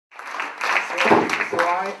So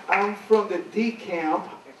I'm from the D camp.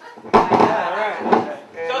 Yeah,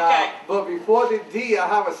 And, but before the D, I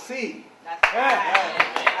have a C.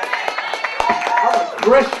 I'm a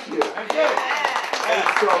Christian. And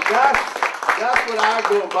so that's what I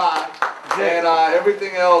go by. And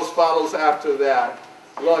everything else follows after that.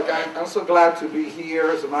 Look, I'm so glad to be here.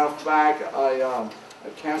 As a matter of fact, I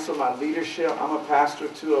canceled my leadership. I'm a pastor,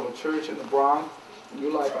 too, of a church in the Bronx,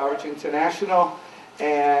 New Life Outreach International.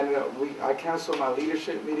 And I canceled my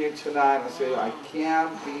leadership meeting tonight. I said, I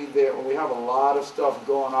can't be there. We have a lot of stuff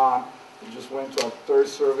going on. We just went to our third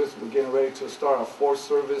service. We're getting ready to start our fourth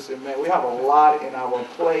service in May. We have a lot in our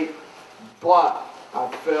plate. But I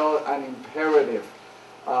felt an imperative,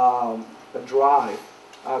 a drive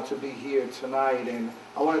to be here tonight. And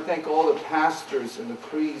I want to thank all the pastors and the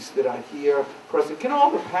priests that are here present. Can all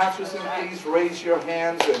the pastors please raise your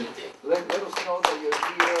hands and let us know that you're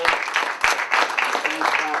here.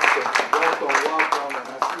 Welcome. And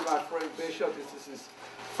I see my friend Bishop. This is his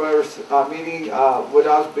first meeting with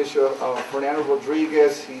us, Bishop Fernando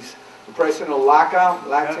Rodriguez. He's the president of LACA,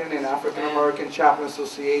 Latin and African American Chaplain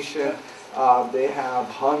Association. They have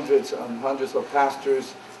hundreds and hundreds of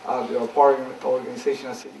pastors. They're a part of the organization.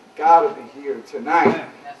 I said, you got to be here tonight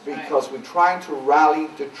because we're trying to rally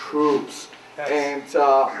the troops. And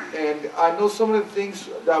I know some of the things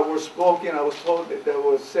that were spoken, I was told that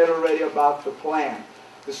was said already about the plan.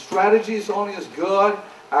 The strategy is only as good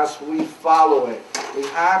as we follow it. We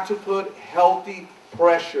have to put healthy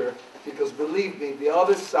pressure because believe me, the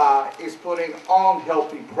other side is putting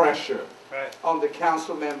unhealthy pressure on the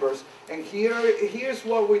council members. And here's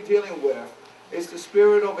what we're dealing with. It's the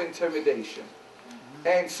spirit of intimidation.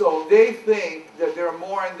 And so they think that they're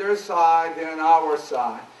more on their side than on our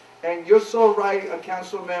side. And you're so right, a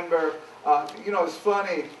council member. You know, it's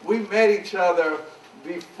funny. We met each other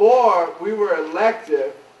before we were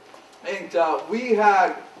elected. And we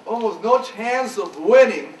had almost no chance of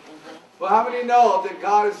winning. But how many know that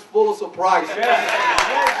God is full of surprises?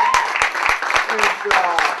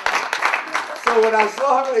 So when I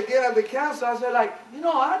saw him again at the council, I said, like, you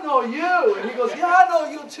know, I know you. And he goes, yeah, I know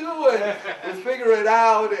you too. And we figured it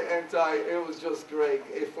out, and it was just great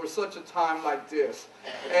for such a time like this.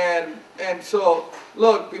 And so,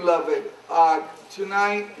 look, beloved,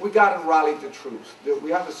 tonight we got to rally the troops.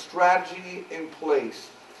 We have a strategy in place.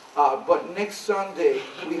 But next Sunday,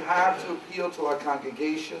 we have to appeal to our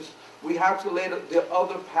congregations. We have to let the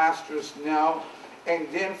other pastors know. And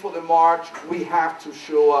then for the march, we have to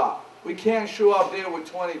show up. We can't show up there with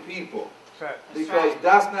 20 people because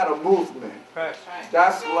that's not a movement.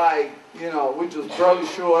 That's like, you know, we just barely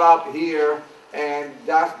showed up here, and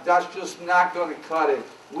that's just not going to cut it.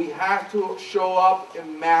 We have to show up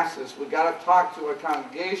in masses. We got to talk to our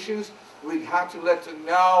congregations. We have to let them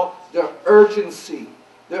know the urgency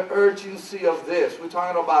of this. We're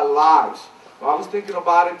talking about lives. I was thinking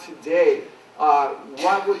about it today.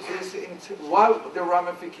 What the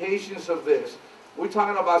ramifications of this? We're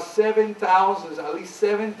talking about 7,000, at least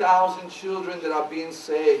 7,000 children that are being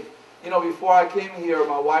saved. You know, before I came here,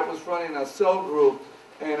 my wife was running a cell group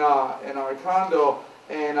in our condo,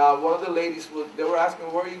 and one of the ladies, they were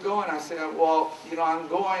asking, where are you going? I said, well, you know, I'm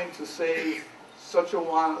going to save such a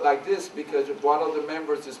one like this because one of the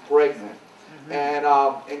members is pregnant.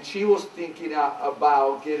 And she was thinking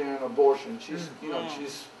about getting an abortion. She's, you know,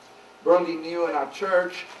 she's barely new in our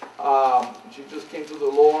church. She just came to the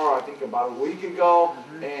Lord, I think, about a week ago.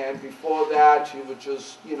 And before that, she was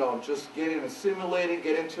just, you know, just getting assimilated,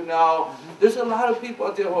 getting to know. There's a lot of people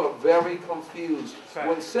out there who are very confused.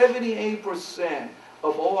 When 78%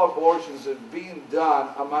 of all abortions are being done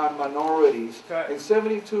among minorities, and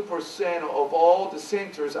 72% of all the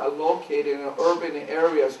centers are located in urban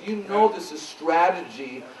areas, you know this is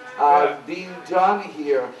strategy being done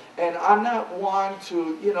here. And I'm not one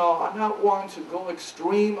to, you know, I'm not one to go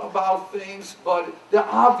extreme about things, but the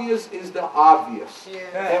obvious is the obvious.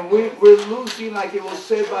 And we're losing, like it was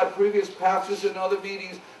said by previous pastors in other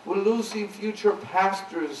meetings, we're losing future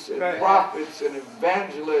pastors and prophets and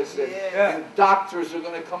evangelists and doctors who are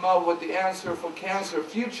going to come out with the answer for cancer.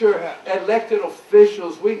 Future elected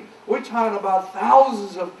officials. We're talking about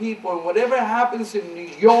thousands of people, and whatever happens in New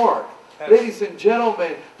York, ladies and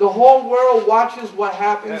gentlemen, the whole world watches what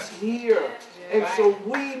happens here. And so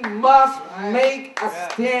we must make a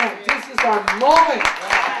stand. This is our moment.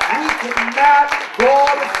 We cannot go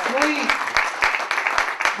to sleep.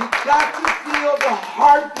 You got to feel the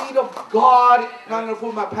heartbeat of God. And I'm going to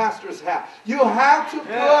put my pastor's hat. You have to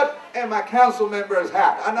put, and my council member's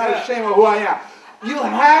hat. I'm not ashamed of who I am. You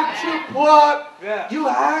have to put, you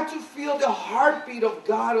have to feel the heartbeat of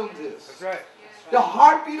God on this. That's right. The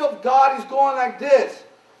heartbeat of God is going like this.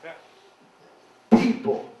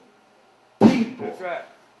 people, people, That's right.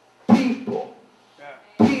 people,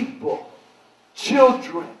 Yeah. people,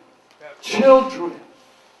 children, Yeah. children,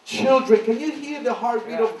 children. Can you hear the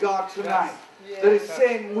heartbeat Yeah. of God tonight? Yes. That is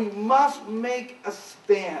saying we must make a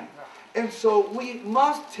stand. And so we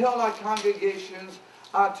must tell our congregations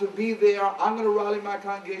to be there. I'm going to rally my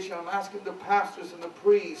congregation. I'm asking the pastors and the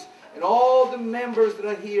priests and all the members that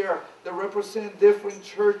are here that represent different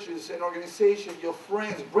churches and organizations, your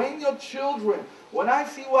friends, bring your children. When I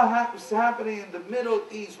see what's happening in the Middle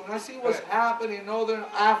East, when I see what's happening in Northern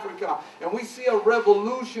Africa, and we see a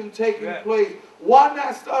revolution taking place, why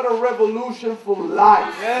not start a revolution for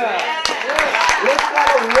life? Let's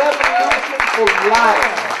start a revolution for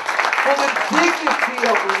life. For the dignity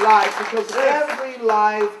of life, because every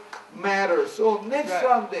life matters. So next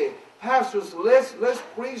Sunday, pastors, let's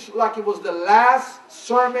preach like it was the last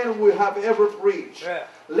sermon we have ever preached.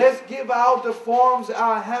 Let's give out the forms,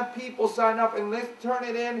 have people sign up, and let's turn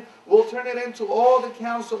it in. We'll turn it into all the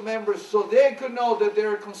council members so they could know that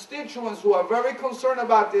there are constituents who are very concerned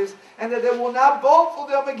about this and that they will not vote for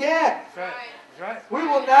them again. We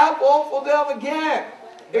will not vote for them again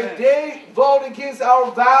if they vote against our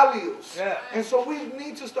values. And so we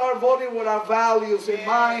need to start voting with our values in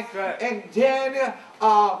mind. And then,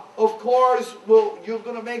 of course, you're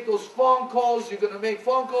going to make those phone calls. You're going to make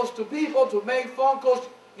phone calls to people, to make phone calls.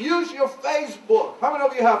 Use your Facebook. How many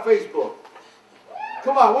of you have Facebook?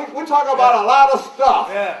 Come on, we talk about a lot of stuff.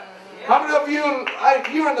 How many of you,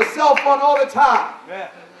 you're on the cell phone all the time?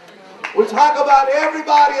 We talk about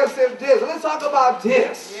everybody except this. Let's talk about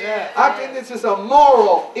this. I think this is a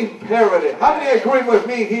moral imperative. How many agree with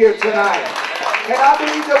me here tonight? And I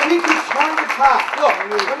believe that we can turn the tide.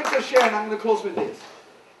 Look, let me just share, and I'm going to close with this.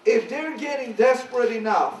 If they're getting desperate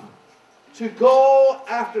enough to go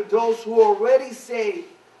after those who already say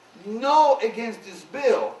no against this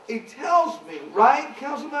bill, it tells me, right,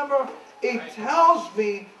 council member? It tells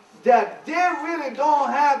me that they really don't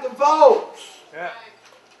have the votes.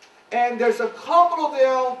 And there's a couple of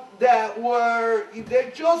them that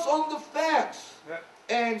they're just on the fence.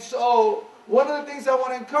 And so one of the things I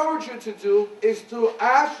want to encourage you to do is to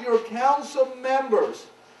ask your council members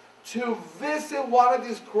to visit one of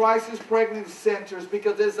these crisis pregnancy centers,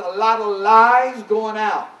 because there's a lot of lies going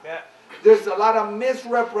out. There's a lot of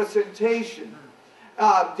misrepresentation.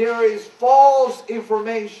 There is false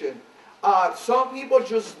information. Some people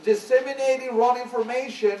just disseminating wrong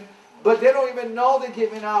information, but they don't even know they're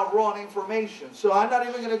giving out wrong information. So I'm not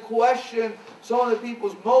even going to question some of the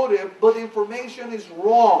people's motive, but the information is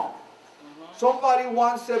wrong. Somebody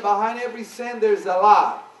once said, behind every sin there's a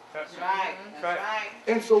lie. That's right.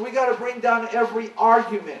 And so we got to bring down every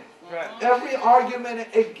argument. Every argument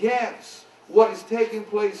against what is taking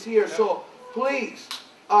place here. So please,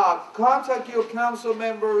 contact your council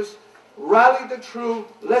members. Rally the truth.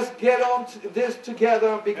 Let's get on this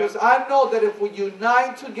together, because I know that if we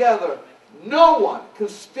unite together, no one can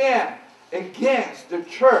stand against the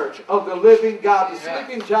church of the living God. The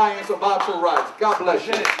sleeping giants about to rise. God bless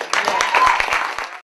you.